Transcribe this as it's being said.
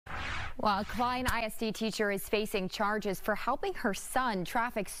Well, a Klein ISD teacher is facing charges for helping her son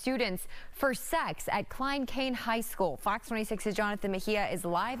traffic students for sex at Klein Cain High School. Fox 26's Jonathan Mehia is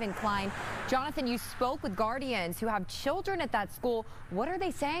live in Klein. Jonathan, you spoke with guardians who have children at that school. What are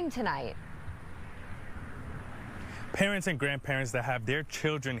they saying tonight? Parents and grandparents that have their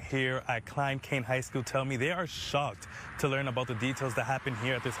children here at Klein Cain High School tell me they are shocked to learn about the details that happen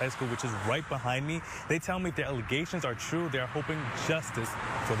here at this high school, which is right behind me. They tell me if the allegations are true, they are hoping justice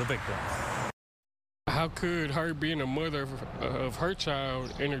for the victims. How could her being a mother of her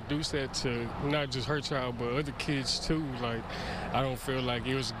child introduce that to not just her child, but other kids too? Like, I don't feel like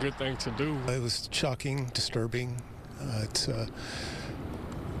it was a good thing to do. It was shocking, disturbing. It's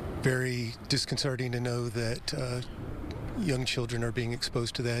very disconcerting to know that young children are being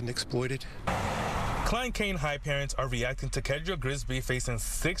exposed to that and exploited. Klein Cain High parents are reacting to Kedra Grisby facing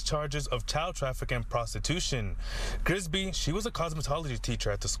 6 charges of child trafficking and prostitution. Grisby, she was a cosmetology teacher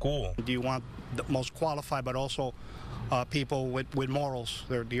at the school. Do you want the most qualified, but also people with morals?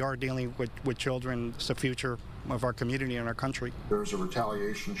 They are dealing with children. It's the future of our community and our country. There's a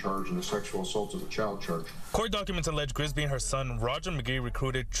retaliation charge and a sexual assault of a child charge. Court documents allege Grisby and her son, Roger McGee,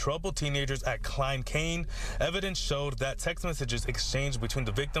 recruited troubled teenagers at Klein Cain. Evidence showed that text messages exchanged between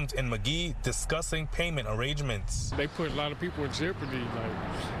the victims and McGee discussing payment arrangements. They put a lot of people in jeopardy. Like,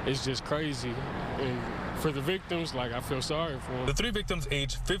 it's just crazy. And for the victims, like, I feel sorry for them. The 3 victims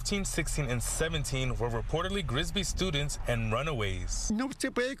aged 15, 16, and 17 were reportedly Grisby students and runaways. You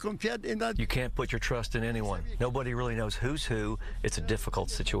can't put your trust in anyone. Nobody really knows who's who. It's a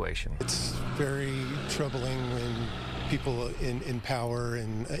difficult situation. It's very troubling when people in power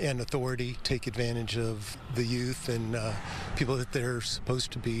and authority take advantage of the youth and people that they're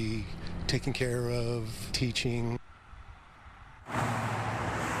supposed to be taking care of, teaching.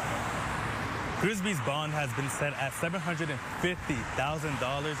 Grisby's bond has been set at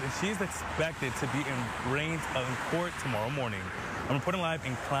 $750,000, and she's expected to be arraigned in court tomorrow morning. I'm reporting live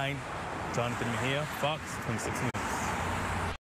in Klein, Jonathan Mehia, Fox 26 News.